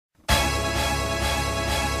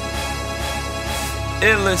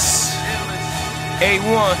Deillest,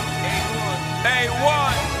 A1,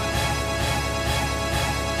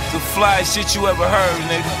 the flyest shit you ever heard,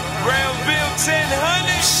 nigga. Brownville 1000.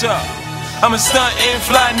 What's up? I'm a stuntin'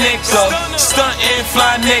 fly nigga, stuntin'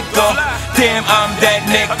 fly nigga. Damn, I'm that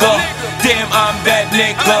nigga. Damn, I'm that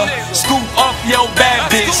nigga. Scoop up your bad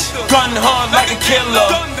bitch, gun hard like a killer.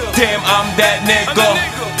 Damn, I'm that nigga.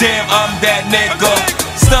 Damn, I'm that nigga.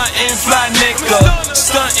 Stuntin' fly nigga,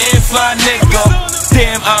 stuntin' fly nigga.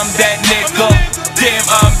 Damn, I'm that nigga. Damn,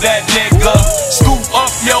 I'm that nigga. Scoop up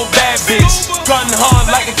your bad bitch, gun hard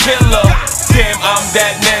like a killer. Damn, I'm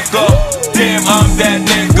that nigga. Damn, I'm that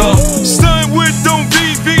nigga. Stuntin' with them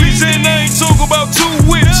VVs and I ain't talking about 2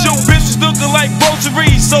 whips. Yo, bitch was looking like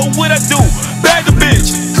groceries, so what I do? Bag a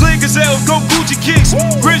bitch, click as hell, go Gucci kicks.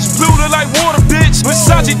 Rich blue look like water, bitch.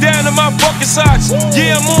 Versace down to my fucking socks.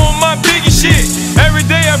 Yeah, I'm on my biggest shit. Every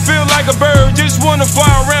day I feel like a bird, just wanna fly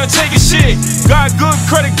around taking shit. Got good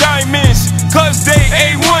credit diamonds, cause they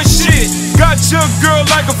A1 shit. Got your girl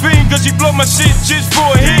like a fiend, cause she blow my shit just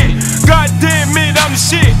for a hit. Goddamn it, I'm the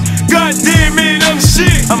shit. Goddamn it, I'm the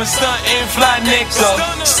shit. I'm a stuntin' fly nigga,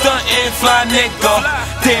 stuntin' fly nigga.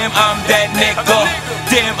 Damn, I'm that nigga.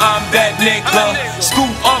 Damn, I'm that nigga.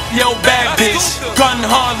 Scoop up your bad bitch, gun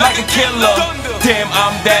hard like a killer. Damn,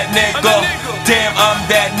 I'm that nigga. Damn, I'm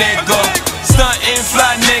that nigga. Stuntin'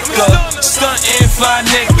 fly nigga, stuntin' fly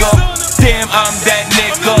nigga. Damn, I'm that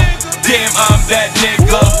nigga. Damn, I'm that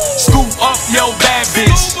nigga. Scoop up your bad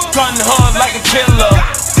bitch, gun hard like a killer.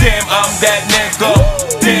 Damn, I'm that nigga.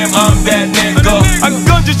 Damn, I'm that nigga. I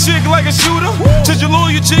gunned your chick like a shooter, turned your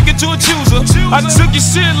loyal chick into a chooser. I took your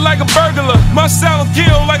shit like a burglar, my style of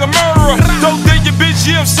kill like a murderer. Don't date your bitch,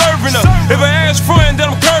 yeah, I'm serving her. If I ask friend, then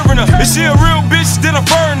I'm curving her. If she a real bitch, then I'm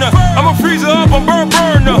burning her. I'ma freeze her up, I'm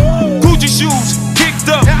burn her. Gucci shoes, kicked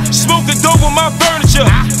up, smoking dope with my furniture.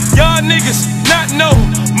 Y'all niggas not know,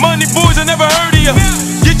 money boys, I never heard of ya.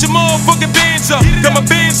 Get your motherfucking bands up, got my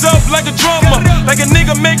bands up like a drummer, like a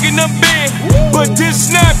nigga making them band. But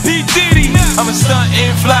this not P. Diddy. I'm a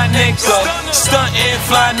stuntin' fly nigga, stuntin'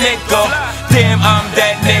 fly nigga. Damn, I'm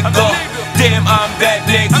that nigga. Damn, I'm that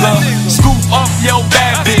nigga. Scoop up your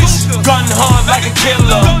bad bitch, gun hard like a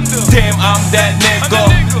killer. Damn, I'm that nigga.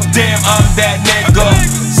 Damn, I'm that nigga.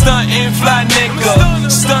 Stuntin' fly nigga,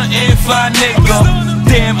 stuntin' fly nigga.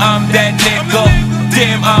 Damn, I'm that nigga.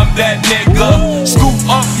 Damn, I'm that nigga. Scoop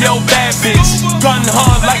up your bad bitch, gun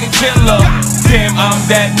hard like a killer. Damn, I'm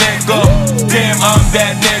that nigga. Damn, I'm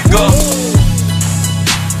that nigga.